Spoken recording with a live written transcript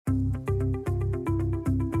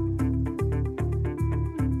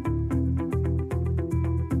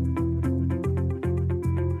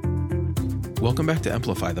Welcome back to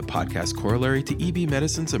Amplify, the podcast corollary to EB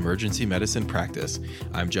Medicine's emergency medicine practice.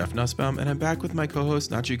 I'm Jeff Nussbaum, and I'm back with my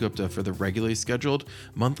co-host Nachi Gupta for the regularly scheduled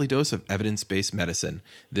monthly dose of evidence-based medicine.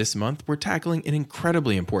 This month, we're tackling an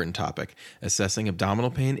incredibly important topic, assessing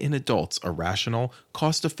abdominal pain in adults, a rational,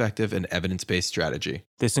 cost-effective, and evidence-based strategy.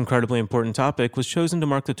 This incredibly important topic was chosen to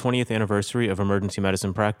mark the 20th anniversary of emergency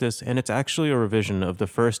medicine practice, and it's actually a revision of the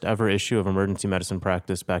first ever issue of emergency medicine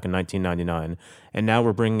practice back in 1999. And now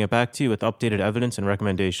we're bringing it back to you with updated evidence and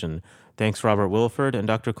recommendation. Thanks Robert Williford and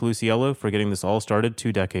Dr. Colucciello for getting this all started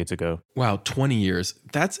 2 decades ago. Wow, 20 years.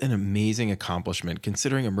 That's an amazing accomplishment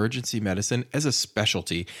considering emergency medicine as a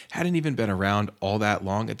specialty hadn't even been around all that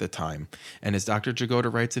long at the time. And as Dr.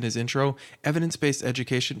 Jagoda writes in his intro, evidence-based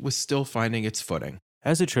education was still finding its footing.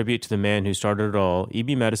 As a tribute to the man who started it all, EB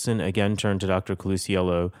Medicine again turned to Dr.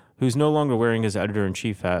 Colucciello, who's no longer wearing his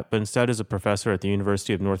editor-in-chief hat, but instead is a professor at the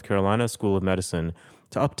University of North Carolina School of Medicine,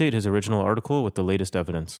 to update his original article with the latest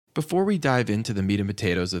evidence. Before we dive into the meat and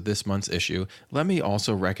potatoes of this month's issue, let me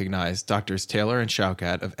also recognize Drs. Taylor and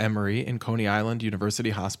Shaukat of Emory and Coney Island University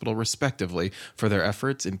Hospital, respectively, for their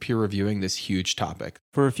efforts in peer-reviewing this huge topic.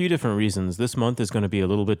 For a few different reasons, this month is going to be a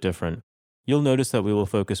little bit different. You'll notice that we will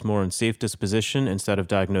focus more on safe disposition instead of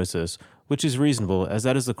diagnosis, which is reasonable as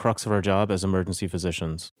that is the crux of our job as emergency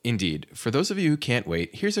physicians. Indeed. For those of you who can't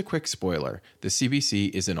wait, here's a quick spoiler. The CBC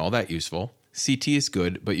isn't all that useful. CT is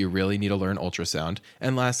good, but you really need to learn ultrasound.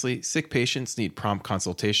 And lastly, sick patients need prompt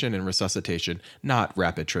consultation and resuscitation, not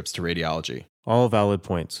rapid trips to radiology. All valid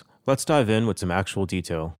points. Let's dive in with some actual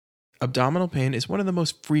detail. Abdominal pain is one of the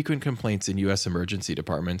most frequent complaints in U.S. emergency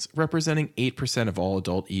departments, representing 8% of all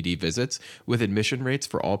adult ED visits, with admission rates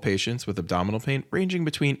for all patients with abdominal pain ranging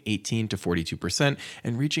between 18 to 42%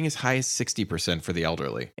 and reaching as high as 60% for the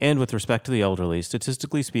elderly. And with respect to the elderly,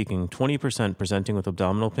 statistically speaking, 20% presenting with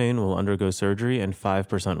abdominal pain will undergo surgery and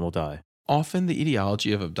 5% will die. Often, the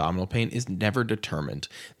etiology of abdominal pain is never determined.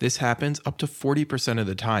 This happens up to 40% of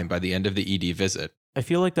the time by the end of the ED visit. I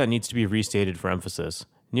feel like that needs to be restated for emphasis.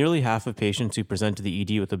 Nearly half of patients who present to the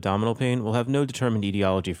ED with abdominal pain will have no determined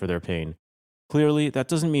etiology for their pain. Clearly, that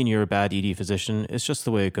doesn't mean you're a bad ED physician, it's just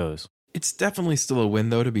the way it goes. It's definitely still a win,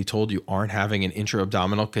 though, to be told you aren't having an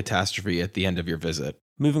intra-abdominal catastrophe at the end of your visit.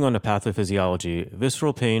 Moving on to pathophysiology,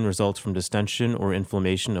 visceral pain results from distension or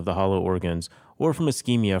inflammation of the hollow organs, or from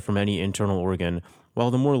ischemia from any internal organ,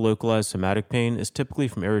 while the more localized somatic pain is typically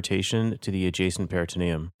from irritation to the adjacent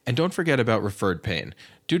peritoneum. And don't forget about referred pain.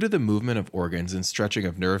 Due to the movement of organs and stretching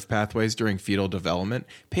of nerve pathways during fetal development,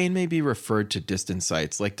 pain may be referred to distant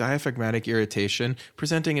sites like diaphragmatic irritation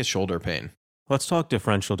presenting as shoulder pain. Let's talk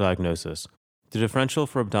differential diagnosis. The differential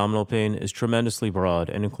for abdominal pain is tremendously broad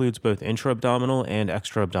and includes both intra-abdominal and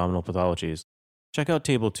extra-abdominal pathologies. Check out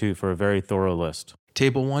Table 2 for a very thorough list.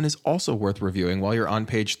 Table 1 is also worth reviewing while you're on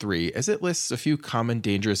page 3, as it lists a few common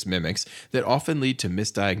dangerous mimics that often lead to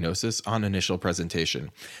misdiagnosis on initial presentation.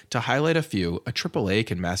 To highlight a few, a AAA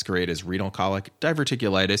can masquerade as renal colic,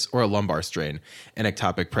 diverticulitis, or a lumbar strain. An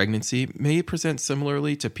ectopic pregnancy may present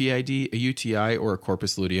similarly to PID, a UTI, or a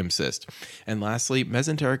corpus luteum cyst. And lastly,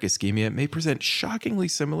 mesenteric ischemia may present shockingly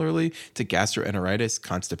similarly to gastroenteritis,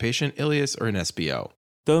 constipation, ileus, or an SBO.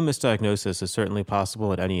 Though misdiagnosis is certainly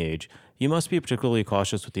possible at any age, you must be particularly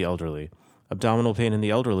cautious with the elderly. Abdominal pain in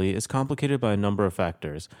the elderly is complicated by a number of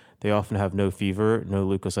factors. They often have no fever, no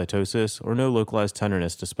leukocytosis, or no localized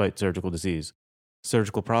tenderness despite surgical disease.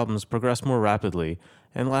 Surgical problems progress more rapidly.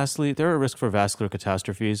 And lastly, there are risks for vascular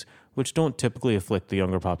catastrophes, which don't typically afflict the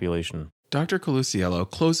younger population. Dr. Colucciello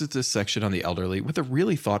closes this section on the elderly with a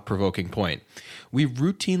really thought-provoking point. We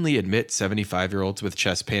routinely admit 75-year-olds with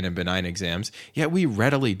chest pain and benign exams, yet we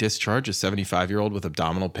readily discharge a 75-year-old with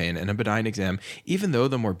abdominal pain and a benign exam, even though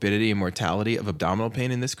the morbidity and mortality of abdominal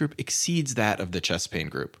pain in this group exceeds that of the chest pain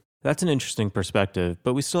group. That's an interesting perspective,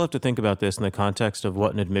 but we still have to think about this in the context of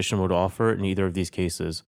what an admission would offer in either of these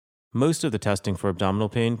cases. Most of the testing for abdominal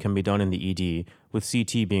pain can be done in the ED, with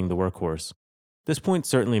CT being the workhorse. This point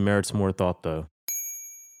certainly merits more thought, though.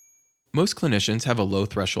 Most clinicians have a low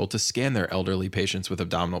threshold to scan their elderly patients with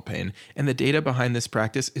abdominal pain, and the data behind this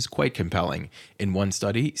practice is quite compelling. In one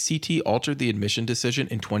study, CT altered the admission decision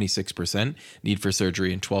in 26%, need for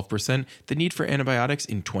surgery in 12%, the need for antibiotics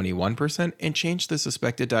in 21%, and changed the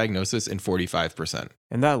suspected diagnosis in 45%.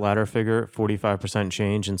 And that latter figure, 45%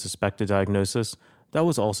 change in suspected diagnosis, that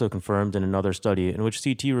was also confirmed in another study in which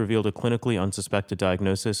CT revealed a clinically unsuspected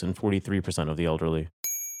diagnosis in 43% of the elderly.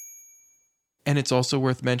 And it's also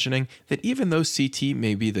worth mentioning that even though CT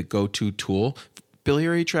may be the go-to tool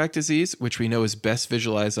Biliary tract disease, which we know is best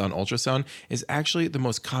visualized on ultrasound, is actually the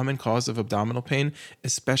most common cause of abdominal pain,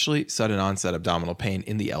 especially sudden onset abdominal pain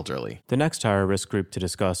in the elderly. The next higher risk group to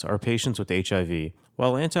discuss are patients with HIV.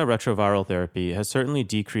 While antiretroviral therapy has certainly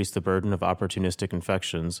decreased the burden of opportunistic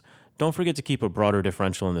infections, don't forget to keep a broader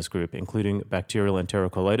differential in this group, including bacterial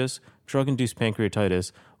enterocolitis, drug-induced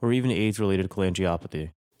pancreatitis, or even AIDS-related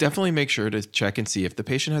cholangiopathy. Definitely make sure to check and see if the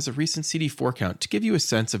patient has a recent CD4 count to give you a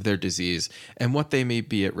sense of their disease and what they may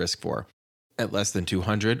be at risk for. At less than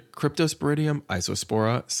 200, Cryptosporidium,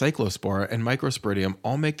 Isospora, Cyclospora, and Microsporidium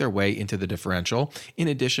all make their way into the differential, in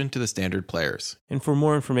addition to the standard players. And for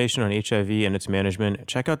more information on HIV and its management,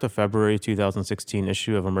 check out the February 2016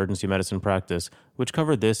 issue of Emergency Medicine Practice, which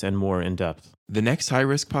covered this and more in depth. The next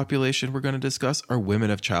high-risk population we're going to discuss are women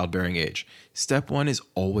of childbearing age. Step 1 is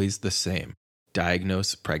always the same.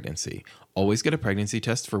 Diagnose pregnancy. Always get a pregnancy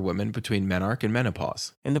test for women between menarche and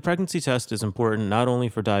menopause. And the pregnancy test is important not only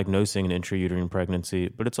for diagnosing an intrauterine pregnancy,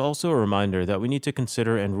 but it's also a reminder that we need to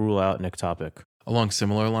consider and rule out an ectopic. Along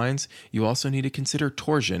similar lines, you also need to consider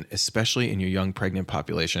torsion, especially in your young pregnant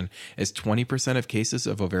population, as 20% of cases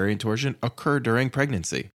of ovarian torsion occur during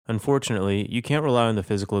pregnancy. Unfortunately, you can't rely on the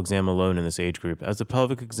physical exam alone in this age group, as the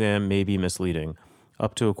pelvic exam may be misleading.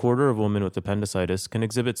 Up to a quarter of women with appendicitis can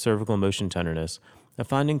exhibit cervical motion tenderness, a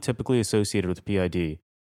finding typically associated with PID.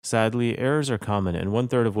 Sadly, errors are common, and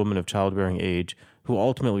 1/3 of women of childbearing age who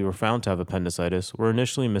ultimately were found to have appendicitis were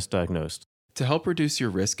initially misdiagnosed. To help reduce your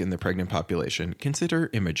risk in the pregnant population, consider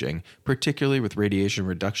imaging, particularly with radiation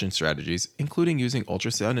reduction strategies, including using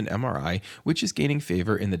ultrasound and MRI, which is gaining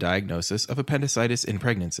favor in the diagnosis of appendicitis in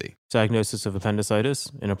pregnancy. Diagnosis of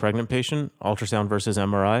appendicitis in a pregnant patient, ultrasound versus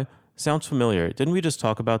MRI. Sounds familiar. Didn't we just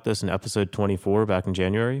talk about this in episode 24 back in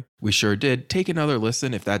January? We sure did. Take another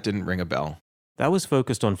listen if that didn't ring a bell. That was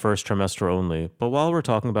focused on first trimester only, but while we're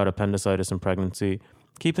talking about appendicitis in pregnancy,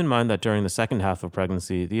 keep in mind that during the second half of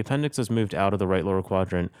pregnancy, the appendix has moved out of the right lower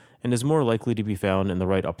quadrant and is more likely to be found in the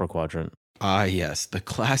right upper quadrant. Ah, yes, the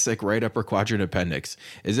classic right upper quadrant appendix.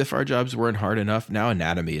 As if our jobs weren't hard enough, now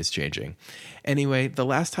anatomy is changing. Anyway, the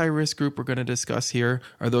last high-risk group we're going to discuss here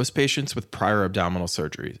are those patients with prior abdominal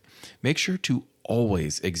surgery. Make sure to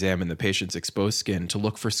always examine the patient's exposed skin to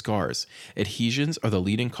look for scars. Adhesions are the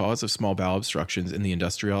leading cause of small bowel obstructions in the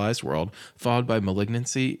industrialized world, followed by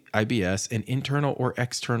malignancy, IBS, and internal or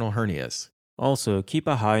external hernias. Also, keep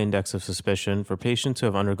a high index of suspicion for patients who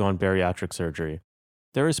have undergone bariatric surgery.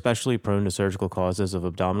 They're especially prone to surgical causes of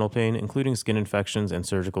abdominal pain, including skin infections and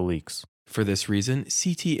surgical leaks. For this reason,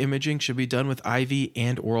 CT imaging should be done with IV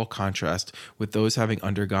and oral contrast, with those having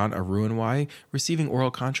undergone a Roux-en-Y receiving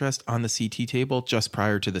oral contrast on the CT table just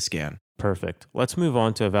prior to the scan. Perfect. Let's move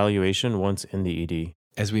on to evaluation once in the ED.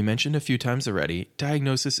 As we mentioned a few times already,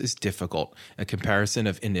 diagnosis is difficult. A comparison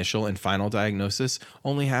of initial and final diagnosis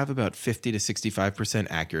only have about 50 to 65%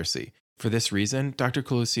 accuracy. For this reason, Dr.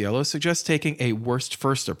 Colucciello suggests taking a worst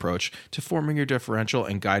first approach to forming your differential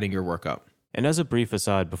and guiding your workup. And as a brief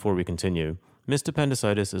aside before we continue, missed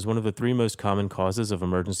appendicitis is one of the 3 most common causes of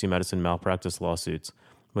emergency medicine malpractice lawsuits,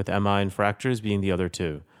 with MI and fractures being the other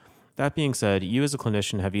 2. That being said, you as a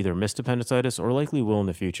clinician have either missed appendicitis or likely will in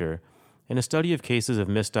the future. In a study of cases of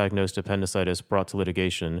misdiagnosed appendicitis brought to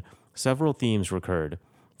litigation, several themes recurred.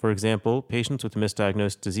 For example, patients with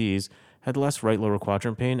misdiagnosed disease had less right lower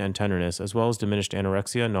quadrant pain and tenderness, as well as diminished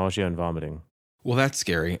anorexia, nausea, and vomiting. Well, that's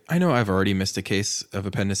scary. I know I've already missed a case of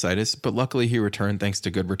appendicitis, but luckily he returned thanks to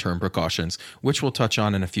good return precautions, which we'll touch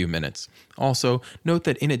on in a few minutes. Also, note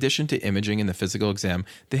that in addition to imaging in the physical exam,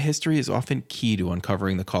 the history is often key to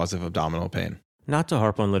uncovering the cause of abdominal pain. Not to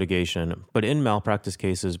harp on litigation, but in malpractice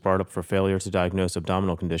cases brought up for failure to diagnose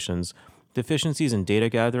abdominal conditions, deficiencies in data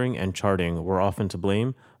gathering and charting were often to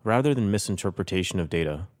blame, rather than misinterpretation of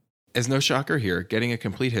data. As no shocker here, getting a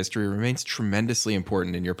complete history remains tremendously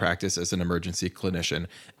important in your practice as an emergency clinician,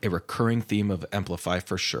 a recurring theme of Amplify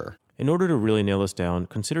for sure. In order to really nail this down,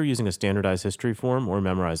 consider using a standardized history form or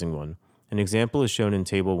memorizing one. An example is shown in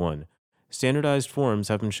Table 1. Standardized forms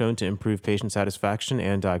have been shown to improve patient satisfaction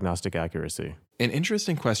and diagnostic accuracy. An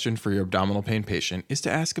interesting question for your abdominal pain patient is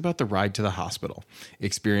to ask about the ride to the hospital.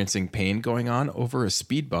 Experiencing pain going on over a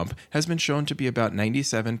speed bump has been shown to be about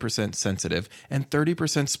 97% sensitive and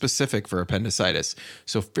 30% specific for appendicitis,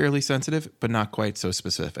 so fairly sensitive but not quite so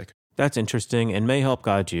specific. That's interesting and may help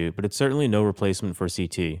guide you, but it's certainly no replacement for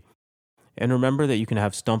CT. And remember that you can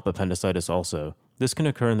have stump appendicitis also. This can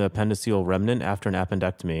occur in the appendiceal remnant after an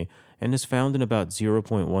appendectomy and is found in about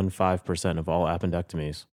 0.15% of all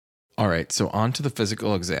appendectomies. All right, so on to the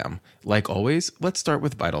physical exam. Like always, let's start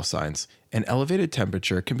with vital signs. An elevated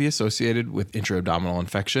temperature can be associated with intra-abdominal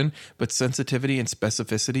infection, but sensitivity and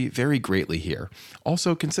specificity vary greatly here.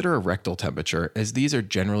 Also, consider a rectal temperature, as these are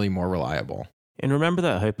generally more reliable. And remember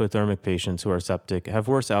that hypothermic patients who are septic have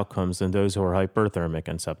worse outcomes than those who are hyperthermic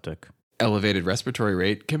and septic. Elevated respiratory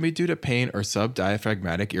rate can be due to pain or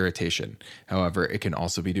subdiaphragmatic irritation. However, it can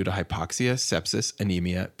also be due to hypoxia, sepsis,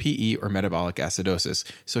 anemia, PE, or metabolic acidosis,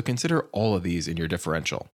 so consider all of these in your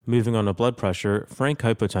differential. Moving on to blood pressure, frank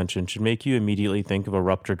hypotension should make you immediately think of a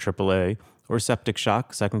ruptured AAA or septic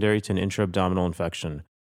shock secondary to an intra-abdominal infection.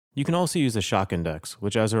 You can also use the shock index,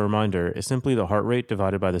 which, as a reminder, is simply the heart rate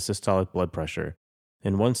divided by the systolic blood pressure.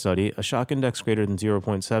 In one study, a shock index greater than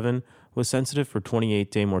 0.7 was sensitive for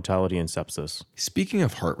 28-day mortality in sepsis. Speaking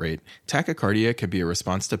of heart rate, tachycardia can be a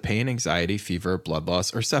response to pain, anxiety, fever, blood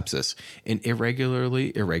loss, or sepsis. An irregular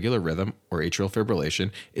rhythm, or atrial fibrillation,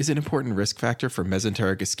 is an important risk factor for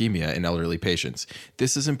mesenteric ischemia in elderly patients.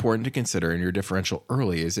 This is important to consider in your differential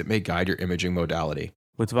early, as it may guide your imaging modality.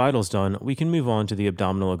 With vitals done, we can move on to the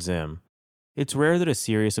abdominal exam. It's rare that a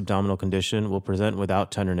serious abdominal condition will present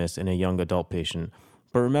without tenderness in a young adult patient,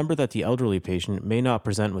 but remember that the elderly patient may not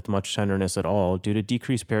present with much tenderness at all due to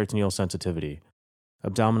decreased peritoneal sensitivity.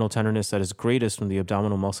 Abdominal tenderness that is greatest when the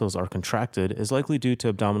abdominal muscles are contracted is likely due to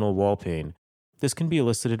abdominal wall pain. This can be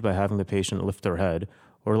elicited by having the patient lift their head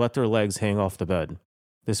or let their legs hang off the bed.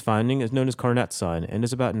 This finding is known as Carnet's sign and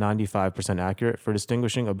is about 95% accurate for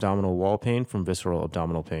distinguishing abdominal wall pain from visceral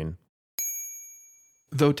abdominal pain.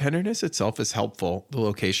 Though tenderness itself is helpful, the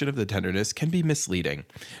location of the tenderness can be misleading.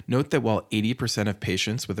 Note that while 80% of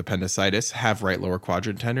patients with appendicitis have right lower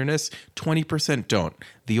quadrant tenderness, 20% don't,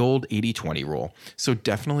 the old 80-20 rule. So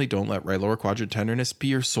definitely don't let right lower quadrant tenderness be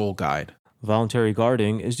your sole guide. Voluntary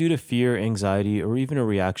guarding is due to fear, anxiety, or even a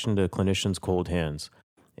reaction to a clinician's cold hands.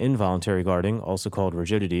 Involuntary guarding, also called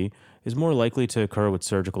rigidity, is more likely to occur with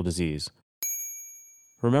surgical disease.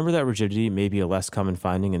 Remember that rigidity may be a less common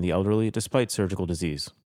finding in the elderly despite surgical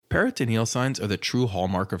disease. Peritoneal signs are the true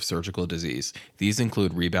hallmark of surgical disease. These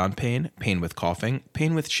include rebound pain, pain with coughing,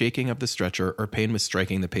 pain with shaking of the stretcher, or pain with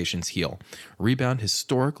striking the patient's heel. Rebound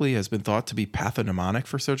historically has been thought to be pathognomonic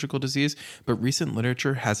for surgical disease, but recent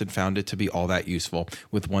literature hasn't found it to be all that useful,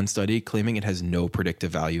 with one study claiming it has no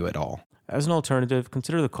predictive value at all. As an alternative,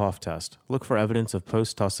 consider the cough test. Look for evidence of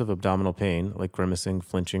post-tussive abdominal pain, like grimacing,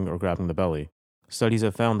 flinching, or grabbing the belly. Studies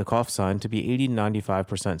have found the cough sign to be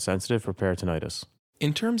 80-95% sensitive for peritonitis.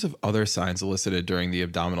 In terms of other signs elicited during the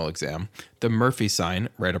abdominal exam, the Murphy sign,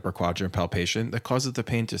 right upper quadrant palpation, that causes the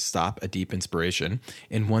pain to stop at deep inspiration,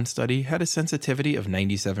 in one study had a sensitivity of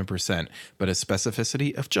 97%, but a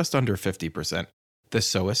specificity of just under 50%. The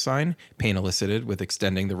psoas sign, pain elicited with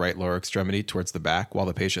extending the right lower extremity towards the back while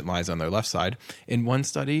the patient lies on their left side, in one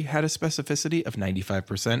study had a specificity of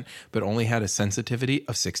 95%, but only had a sensitivity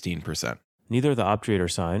of 16%. Neither the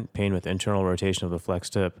obturator sign, pain with internal rotation of the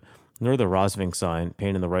flexed hip, nor the Rosving sign,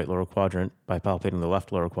 pain in the right lower quadrant by palpating the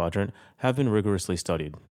left lower quadrant, have been rigorously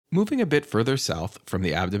studied. Moving a bit further south from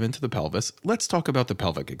the abdomen to the pelvis, let's talk about the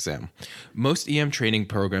pelvic exam. Most EM training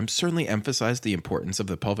programs certainly emphasize the importance of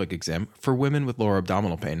the pelvic exam for women with lower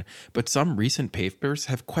abdominal pain, but some recent papers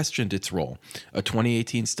have questioned its role. A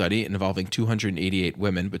 2018 study involving 288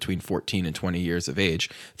 women between 14 and 20 years of age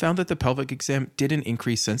found that the pelvic exam didn't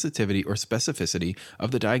increase sensitivity or specificity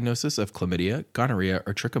of the diagnosis of chlamydia, gonorrhea,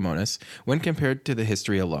 or trichomonas when compared to the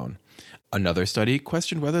history alone. Another study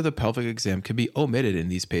questioned whether the pelvic exam could be omitted in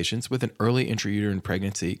these patients with an early intrauterine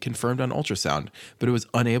pregnancy confirmed on ultrasound, but it was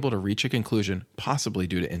unable to reach a conclusion, possibly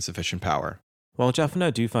due to insufficient power. While Jeff and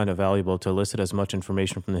I do find it valuable to elicit as much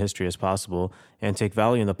information from the history as possible and take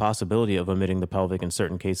value in the possibility of omitting the pelvic in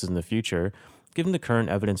certain cases in the future, given the current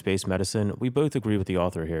evidence-based medicine, we both agree with the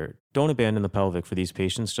author here. Don't abandon the pelvic for these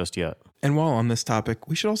patients just yet. And while on this topic,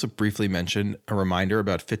 we should also briefly mention a reminder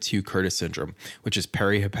about Fitzhugh-Curtis syndrome, which is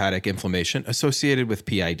perihepatic inflammation associated with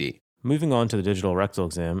PID. Moving on to the digital rectal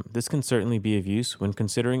exam, this can certainly be of use when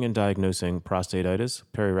considering and diagnosing prostatitis,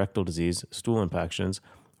 perirectal disease, stool impactions,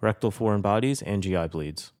 rectal foreign bodies, and GI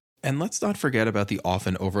bleeds. And let's not forget about the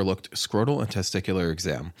often overlooked scrotal and testicular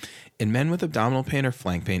exam. In men with abdominal pain or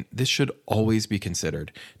flank pain, this should always be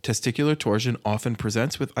considered. Testicular torsion often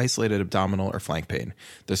presents with isolated abdominal or flank pain.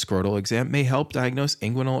 The scrotal exam may help diagnose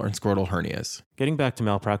inguinal or scrotal hernias. Getting back to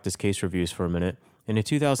malpractice case reviews for a minute, in a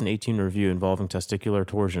 2018 review involving testicular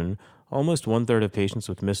torsion, almost one-third of patients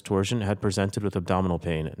with missed torsion had presented with abdominal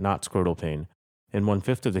pain, not scrotal pain. In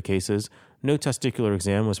one-fifth of the cases, no testicular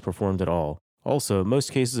exam was performed at all. Also,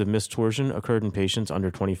 most cases of missed torsion occurred in patients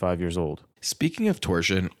under 25 years old. Speaking of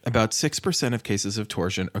torsion, about 6% of cases of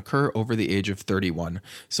torsion occur over the age of 31,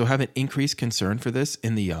 so have an increased concern for this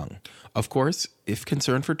in the young. Of course, if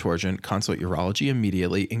concerned for torsion, consult urology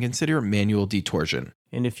immediately and consider manual detorsion.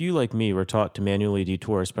 And if you, like me, were taught to manually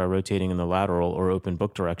detorse by rotating in the lateral or open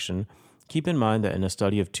book direction, keep in mind that in a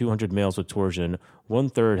study of 200 males with torsion,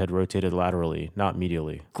 1/3 had rotated laterally, not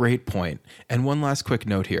medially. Great point. And one last quick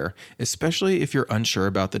note here. Especially if you're unsure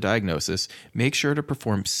about the diagnosis, make sure to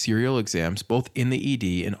perform serial exams both in the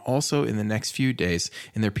ED and also in the next few days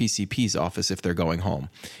in their PCP's office if they're going home.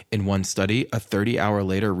 In one study, a 30-hour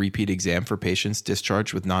later repeat exam for patients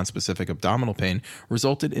discharged with nonspecific abdominal pain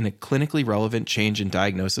resulted in a clinically relevant change in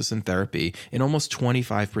diagnosis and therapy in almost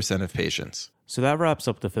 25% of patients. So that wraps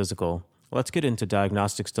up the physical. Let's get into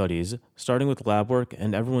diagnostic studies, starting with lab work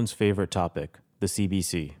and everyone's favorite topic, the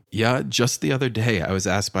CBC. Yeah, just the other day I was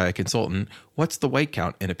asked by a consultant, what's the white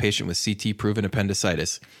count in a patient with CT-proven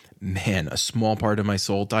appendicitis? Man, a small part of my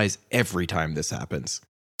soul dies every time this happens.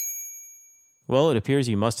 Well, it appears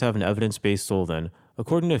you must have an evidence-based soul then.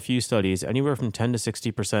 According to a few studies, anywhere from 10 to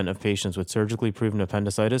 60% of patients with surgically proven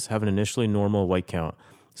appendicitis have an initially normal white count.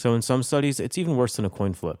 So in some studies, it's even worse than a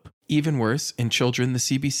coin flip. Even worse, in children, the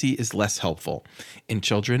CBC is less helpful. In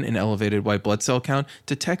children, an elevated white blood cell count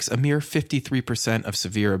detects a mere 53% of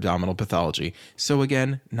severe abdominal pathology. So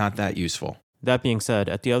again, not that useful. That being said,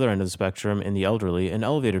 at the other end of the spectrum, in the elderly, an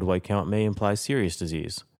elevated white count may imply serious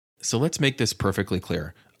disease. So let's make this perfectly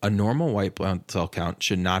clear. A normal white blood cell count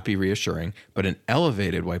should not be reassuring, but an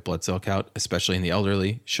elevated white blood cell count, especially in the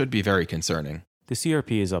elderly, should be very concerning. The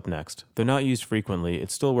CRP is up next. Though not used frequently,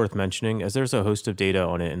 it's still worth mentioning as there's a host of data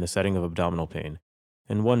on it in the setting of abdominal pain.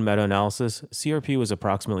 In one meta-analysis, CRP was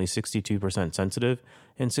approximately 62% sensitive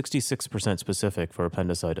and 66% specific for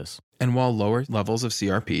appendicitis. And while lower levels of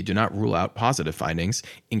CRP do not rule out positive findings,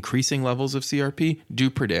 increasing levels of CRP do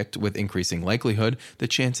predict, with increasing likelihood, the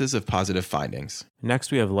chances of positive findings.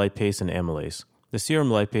 Next, we have lipase and amylase. The serum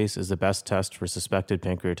lipase is the best test for suspected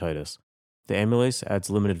pancreatitis. The amylase adds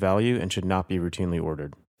limited value and should not be routinely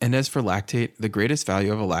ordered. And as for lactate, the greatest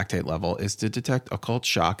value of a lactate level is to detect occult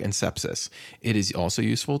shock and sepsis. It is also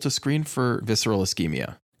useful to screen for visceral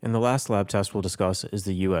ischemia. And the last lab test we'll discuss is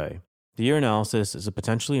the UA. The urinalysis is a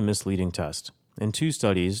potentially misleading test. In two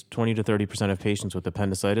studies, 20 to 30% of patients with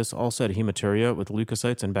appendicitis also had hematuria with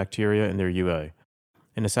leukocytes and bacteria in their UA.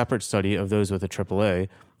 In a separate study of those with a AAA,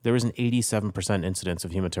 there was an 87% incidence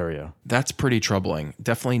of hematuria. That's pretty troubling.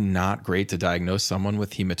 Definitely not great to diagnose someone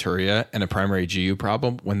with hematuria and a primary GU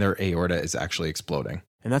problem when their aorta is actually exploding.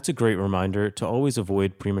 And that's a great reminder to always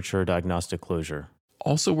avoid premature diagnostic closure.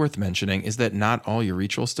 Also worth mentioning is that not all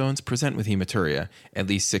urethral stones present with hematuria. At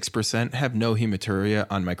least 6% have no hematuria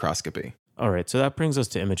on microscopy. Alright, so that brings us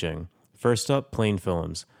to imaging. First up, plain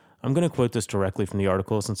films. I'm going to quote this directly from the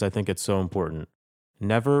article since I think it's so important.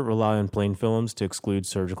 Never rely on plain films to exclude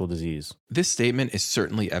surgical disease. This statement is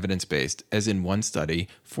certainly evidence-based, as in one study,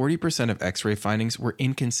 40% of X-ray findings were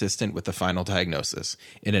inconsistent with the final diagnosis.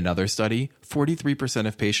 In another study, 43%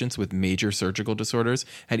 of patients with major surgical disorders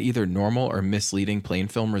had either normal or misleading plain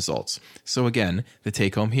film results. So again, the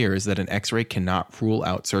take-home here is that an X-ray cannot rule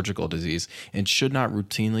out surgical disease and should not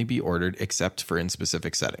routinely be ordered except for in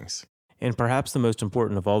specific settings. And perhaps the most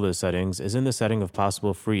important of all those settings is in the setting of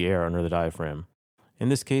possible free air under the diaphragm. In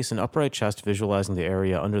this case, an upright chest visualizing the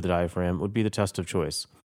area under the diaphragm would be the test of choice.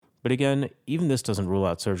 But again, even this doesn't rule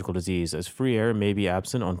out surgical disease, as free air may be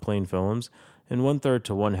absent on plain films in 1/3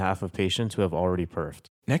 to 1/2 of patients who have already perfed.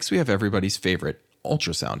 Next, we have everybody's favorite,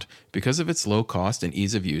 ultrasound. Because of its low cost and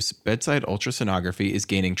ease of use, bedside ultrasonography is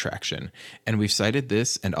gaining traction. And we've cited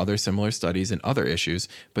this and other similar studies in other issues,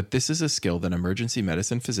 but this is a skill that emergency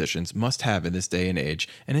medicine physicians must have in this day and age,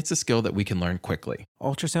 and it's a skill that we can learn quickly.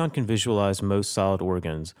 Ultrasound can visualize most solid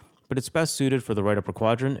organs, but it's best suited for the right upper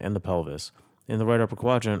quadrant and the pelvis. In the right upper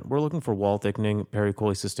quadrant, we're looking for wall thickening,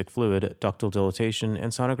 pericholecystic fluid, ductal dilatation,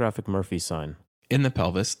 and sonographic Murphy's sign. In the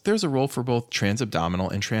pelvis, there's a role for both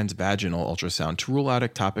transabdominal and transvaginal ultrasound to rule out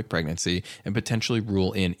ectopic pregnancy and potentially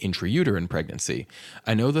rule in intrauterine pregnancy.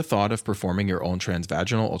 I know the thought of performing your own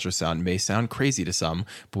transvaginal ultrasound may sound crazy to some,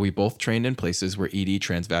 but we both trained in places where ED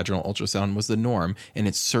transvaginal ultrasound was the norm, and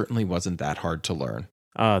it certainly wasn't that hard to learn.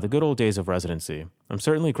 The good old days of residency. I'm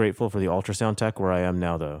certainly grateful for the ultrasound tech where I am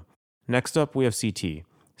now, though. Next up, we have CT.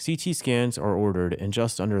 CT scans are ordered in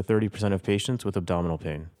just under 30% of patients with abdominal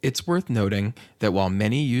pain. It's worth noting that while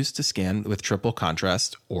many use to scan with triple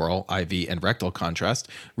contrast, oral, IV, and rectal contrast,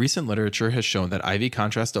 recent literature has shown that IV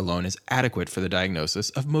contrast alone is adequate for the diagnosis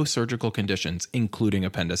of most surgical conditions, including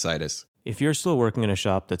appendicitis. If you're still working in a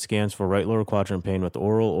shop that scans for right lower quadrant pain with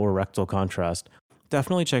oral or rectal contrast,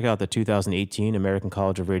 definitely check out the 2018 American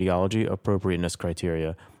College of Radiology appropriateness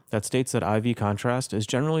criteria that states that IV contrast is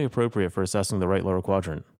generally appropriate for assessing the right lower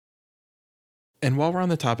quadrant. And while we're on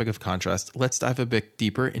the topic of contrast, let's dive a bit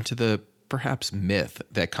deeper into the perhaps myth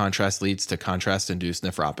that contrast leads to contrast-induced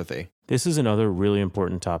nephropathy. This is another really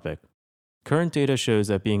important topic. Current data shows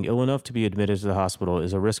that being ill enough to be admitted to the hospital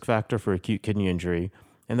is a risk factor for acute kidney injury,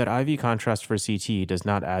 and that IV contrast for CT does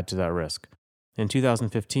not add to that risk. In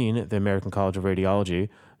 2015, the American College of Radiology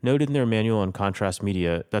noted in their manual on contrast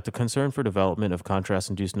media that the concern for development of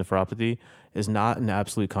contrast-induced nephropathy is not an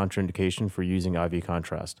absolute contraindication for using IV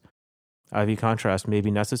contrast. IV contrast may be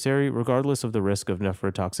necessary regardless of the risk of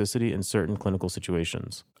nephrotoxicity in certain clinical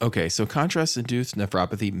situations. Okay, so contrast-induced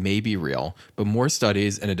nephropathy may be real, but more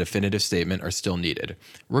studies and a definitive statement are still needed.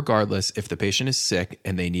 Regardless, if the patient is sick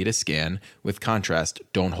and they need a scan, with contrast,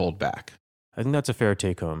 don't hold back. I think that's a fair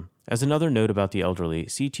take-home. As another note about the elderly,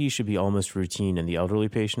 CT should be almost routine in the elderly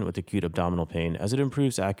patient with acute abdominal pain as it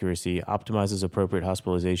improves accuracy, optimizes appropriate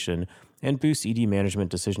hospitalization, and boosts ED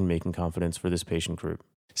management decision-making confidence for this patient group.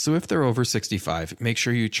 So if they're over 65, make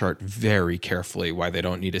sure you chart very carefully why they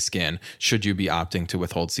don't need a scan should you be opting to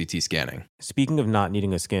withhold CT scanning. Speaking of not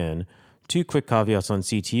needing a scan, 2 quick caveats on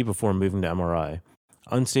CT before moving to MRI.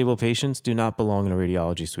 Unstable patients do not belong in a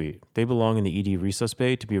radiology suite. They belong in the ED resus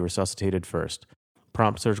bay to be resuscitated first.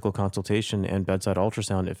 Prompt surgical consultation and bedside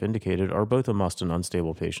ultrasound, if indicated, are both a must in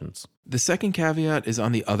unstable patients. The second caveat is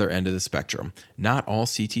on the other end of the spectrum. Not all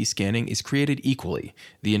CT scanning is created equally.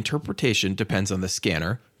 The interpretation depends on the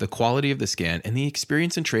scanner, the quality of the scan, and the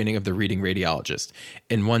experience and training of the reading radiologist.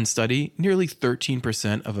 In one study, nearly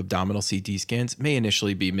 13% of abdominal CT scans may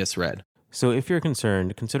initially be misread. So if you're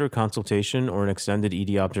concerned, consider consultation or an extended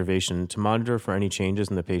ED observation to monitor for any changes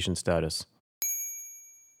in the patient's status.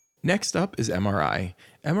 Next up is MRI.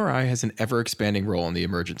 MRI has an ever-expanding role in the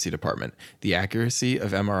emergency department. The accuracy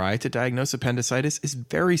of MRI to diagnose appendicitis is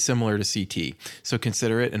very similar to CT, so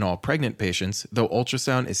consider it in all pregnant patients, though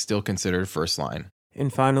ultrasound is still considered first line.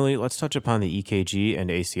 And finally, let's touch upon the EKG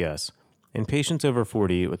and ACS. In patients over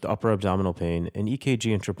 40 with upper abdominal pain, an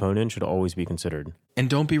EKG and troponin should always be considered. And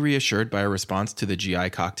don't be reassured by a response to the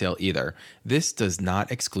GI cocktail either. This does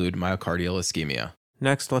not exclude myocardial ischemia.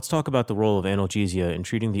 Next, let's talk about the role of analgesia in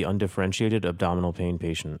treating the undifferentiated abdominal pain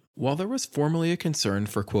patient. While there was formerly a concern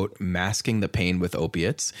for, quote, masking the pain with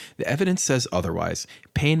opiates, the evidence says otherwise.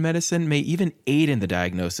 Pain medicine may even aid in the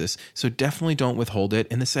diagnosis, so definitely don't withhold it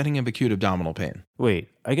in the setting of acute abdominal pain. Wait,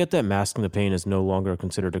 I get that masking the pain is no longer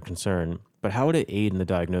considered a concern, but how would it aid in the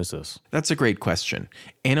diagnosis? That's a great question.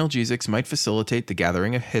 Analgesics might facilitate the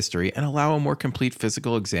gathering of history and allow a more complete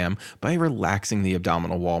physical exam by relaxing the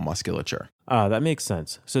abdominal wall musculature. That makes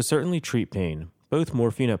sense. So certainly treat pain. Both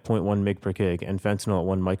morphine at 0.1 mg per kg and fentanyl at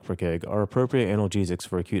 1 mg per kg are appropriate analgesics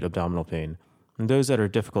for acute abdominal pain. In those that are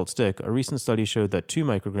difficult stick, a recent study showed that 2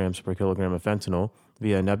 micrograms per kilogram of fentanyl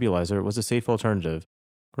via a nebulizer was a safe alternative.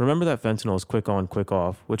 Remember that fentanyl is quick on, quick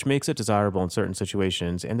off, which makes it desirable in certain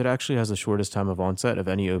situations, and it actually has the shortest time of onset of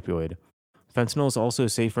any opioid. Fentanyl is also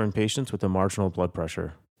safer in patients with a marginal blood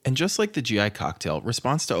pressure. And just like the GI cocktail,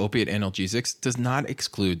 response to opiate analgesics does not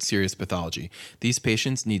exclude serious pathology. These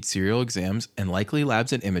patients need serial exams and likely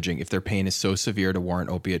labs and imaging if their pain is so severe to warrant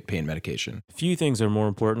opiate pain medication. Few things are more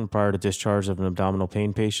important prior to discharge of an abdominal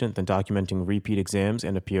pain patient than documenting repeat exams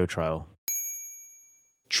and a PO trial.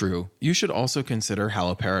 True. You should also consider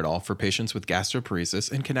haloperidol for patients with gastroparesis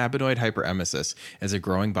and cannabinoid hyperemesis, as a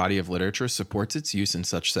growing body of literature supports its use in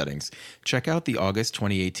such settings. Check out the August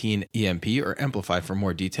 2018 EMP or Amplify for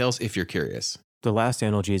more details if you're curious. The last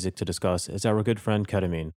analgesic to discuss is our good friend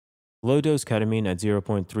ketamine. Low-dose ketamine at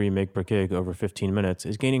 0.3 mg per kg over 15 minutes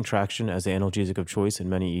is gaining traction as the analgesic of choice in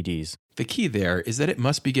many EDs. The key there is that it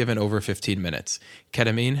must be given over 15 minutes.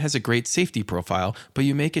 Ketamine has a great safety profile, but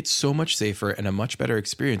you make it so much safer and a much better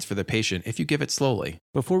experience for the patient if you give it slowly.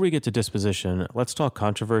 Before we get to disposition, let's talk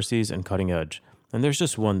controversies and cutting edge. And there's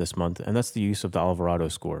just one this month, and that's the use of the Alvarado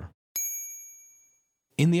score.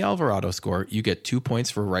 In the Alvarado score, you get 2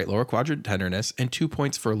 points for right lower quadrant tenderness and 2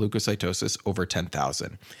 points for leukocytosis over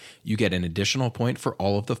 10,000. You get an additional point for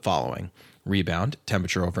all of the following: rebound,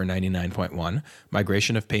 temperature over 99.1,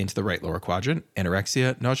 migration of pain to the right lower quadrant,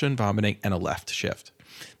 anorexia, nausea and vomiting, and a left shift.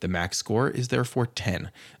 The max score is therefore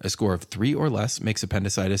 10. A score of 3 or less makes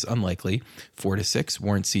appendicitis unlikely, 4 to 6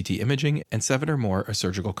 warrants CT imaging, and 7 or more a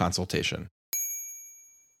surgical consultation.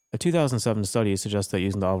 A 2007 study suggests that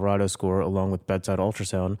using the Alvarado score along with bedside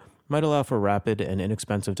ultrasound might allow for rapid and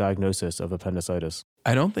inexpensive diagnosis of appendicitis.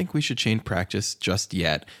 I don't think we should change practice just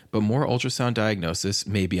yet, but more ultrasound diagnosis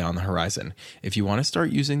may be on the horizon. If you want to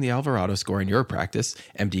start using the Alvarado score in your practice,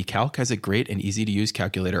 MD Calc has a great and easy to use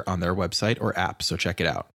calculator on their website or app, so check it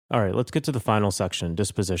out. All right, let's get to the final section,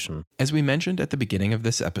 disposition. As we mentioned at the beginning of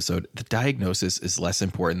this episode, the diagnosis is less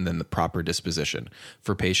important than the proper disposition.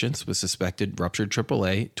 For patients with suspected ruptured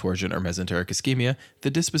AAA, torsion, or mesenteric ischemia,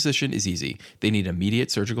 the disposition is easy. They need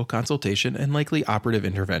immediate surgical consultation and likely operative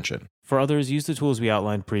intervention. For others, use the tools we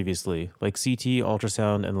outlined previously, like CT,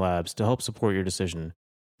 ultrasound, and labs, to help support your decision.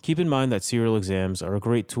 Keep in mind that serial exams are a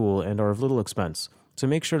great tool and are of little expense, so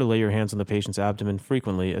make sure to lay your hands on the patient's abdomen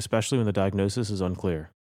frequently, especially when the diagnosis is unclear.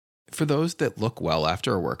 For those that look well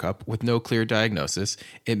after a workup with no clear diagnosis,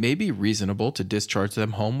 it may be reasonable to discharge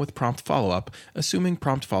them home with prompt follow-up, assuming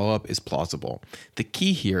prompt follow-up is plausible. The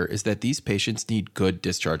key here is that these patients need good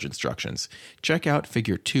discharge instructions. Check out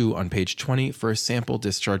Figure 2 on page 20 for a sample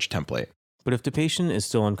discharge template. But if the patient is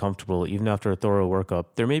still uncomfortable even after a thorough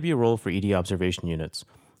workup, there may be a role for ED observation units.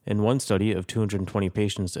 In one study of 220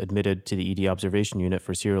 patients admitted to the ED observation unit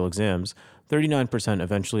for serial exams, 39%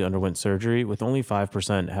 eventually underwent surgery, with only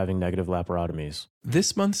 5% having negative laparotomies.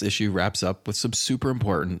 This month's issue wraps up with some super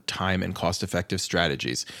important time and cost-effective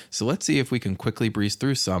strategies, so let's see if we can quickly breeze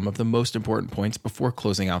through some of the most important points before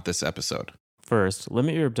closing out this episode. First,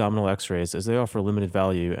 limit your abdominal x-rays as they offer limited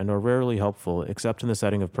value and are rarely helpful except in the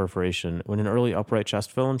setting of perforation, when an early upright chest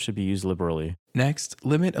film should be used liberally. Next,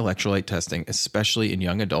 limit electrolyte testing, especially in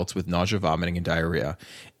young adults with nausea, vomiting, and diarrhea.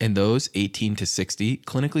 In those 18 to 60,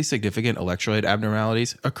 clinically significant electrolyte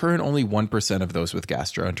abnormalities occur in only 1% of those with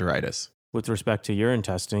gastroenteritis. With respect to urine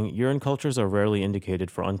testing, urine cultures are rarely indicated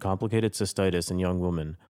for uncomplicated cystitis in young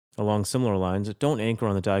women. Along similar lines, don't anchor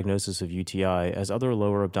on the diagnosis of UTI, as other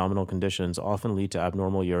lower abdominal conditions often lead to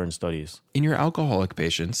abnormal urine studies. In your alcoholic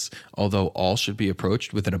patients, although all should be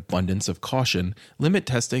approached with an abundance of caution, limit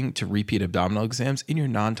testing to repeat abdominal exams in your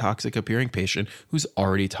non-toxic appearing patient who's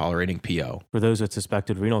already tolerating PO. For those with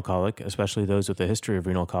suspected renal colic, especially those with a history of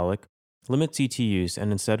renal colic, limit CT use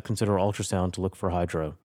and instead consider ultrasound to look for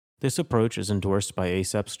hydro. This approach is endorsed by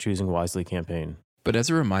ACEP's Choosing Wisely campaign. But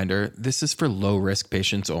as a reminder, this is for low-risk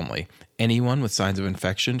patients only. Anyone with signs of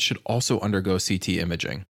infection should also undergo CT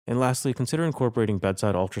imaging. And lastly, consider incorporating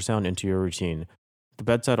bedside ultrasound into your routine. The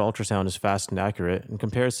bedside ultrasound is fast and accurate and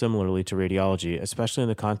compares similarly to radiology, especially in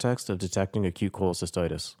the context of detecting acute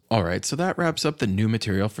cholecystitis. All right, so that wraps up the new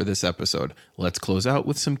material for this episode. Let's close out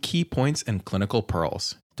with some key points and clinical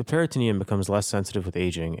pearls. The peritoneum becomes less sensitive with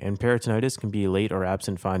aging, and peritonitis can be a late or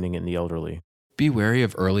absent finding in the elderly. Be wary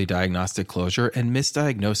of early diagnostic closure and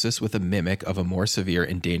misdiagnosis with a mimic of a more severe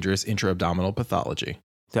and dangerous intra-abdominal pathology.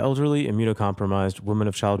 The elderly, immunocompromised, women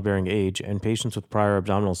of childbearing age, and patients with prior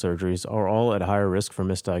abdominal surgeries are all at higher risk for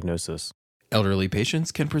misdiagnosis. Elderly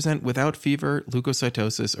patients can present without fever,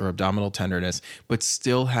 leukocytosis, or abdominal tenderness, but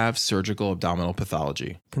still have surgical abdominal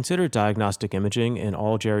pathology. Consider diagnostic imaging in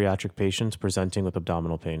all geriatric patients presenting with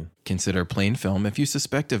abdominal pain. Consider plain film if you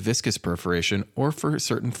suspect a viscous perforation or for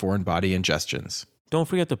certain foreign body ingestions. Don't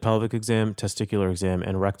forget the pelvic exam, testicular exam,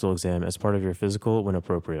 and rectal exam as part of your physical when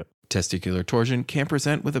appropriate. Testicular torsion can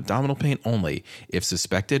present with abdominal pain only. If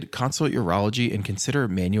suspected, consult urology and consider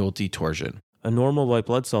manual detorsion. A normal white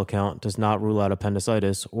blood cell count does not rule out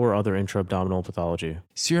appendicitis or other intra-abdominal pathology.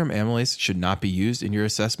 Serum amylase should not be used in your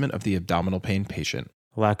assessment of the abdominal pain patient.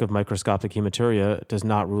 Lack of microscopic hematuria does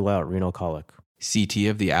not rule out renal colic. CT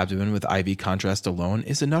of the abdomen with IV contrast alone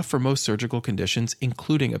is enough for most surgical conditions,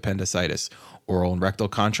 including appendicitis. Oral and rectal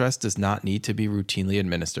contrast does not need to be routinely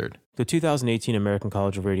administered. The 2018 American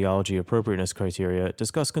College of Radiology appropriateness criteria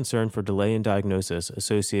discuss concern for delay in diagnosis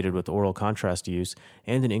associated with oral contrast use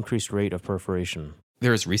and an increased rate of perforation.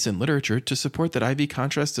 There is recent literature to support that IV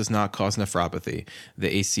contrast does not cause nephropathy. The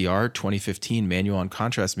ACR 2015 Manual on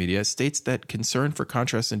Contrast Media states that concern for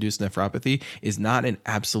contrast-induced nephropathy is not an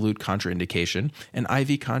absolute contraindication, and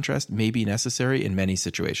IV contrast may be necessary in many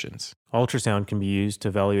situations. Ultrasound can be used to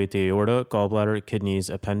evaluate the aorta, gallbladder, kidneys,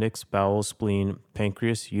 appendix, bowel, spleen,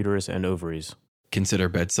 pancreas, uterus, and ovaries. Consider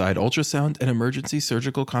bedside ultrasound and emergency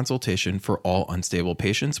surgical consultation for all unstable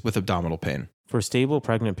patients with abdominal pain. For stable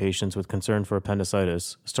pregnant patients with concern for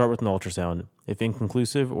appendicitis, start with an ultrasound. If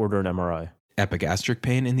inconclusive, order an MRI. Epigastric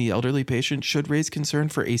pain in the elderly patient should raise concern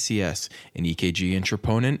for ACS. An EKG and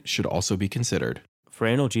troponin should also be considered. For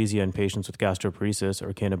analgesia in patients with gastroparesis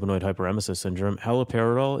or cannabinoid hyperemesis syndrome,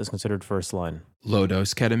 haloperidol is considered first line.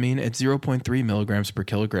 Low-dose ketamine at 0.3 milligrams per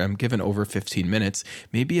kilogram given over 15 minutes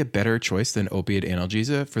may be a better choice than opiate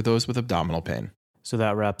analgesia for those with abdominal pain. So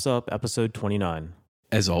that wraps up episode 29.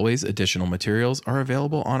 As always, additional materials are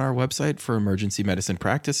available on our website for emergency medicine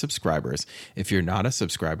practice subscribers. If you're not a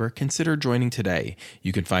subscriber, consider joining today.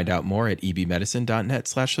 You can find out more at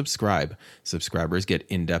ebmedicine.net/subscribe. Subscribers get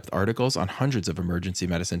in-depth articles on hundreds of emergency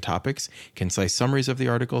medicine topics, concise summaries of the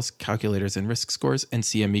articles, calculators and risk scores, and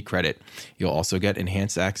CME credit. You'll also get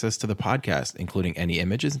enhanced access to the podcast, including any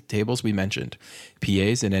images and tables we mentioned.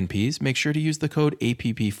 PAs and NPs, make sure to use the code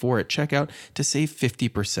APP4 at checkout to save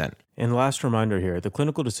 50%. And last reminder here, the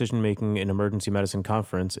Clinical Decision Making in Emergency Medicine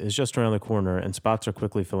Conference is just around the corner and spots are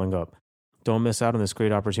quickly filling up. Don't miss out on this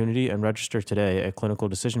great opportunity and register today at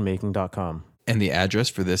clinicaldecisionmaking.com. And the address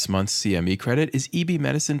for this month's CME credit is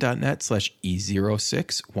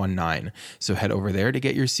ebmedicine.net/E0619. So head over there to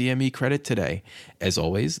get your CME credit today. As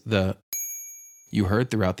always, the you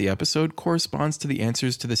heard throughout the episode corresponds to the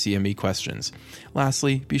answers to the CME questions.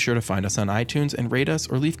 Lastly, be sure to find us on iTunes and rate us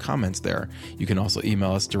or leave comments there. You can also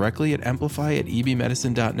email us directly at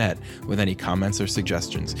amplify@ebmedicine.net with any comments or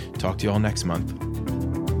suggestions. Talk to you all next month.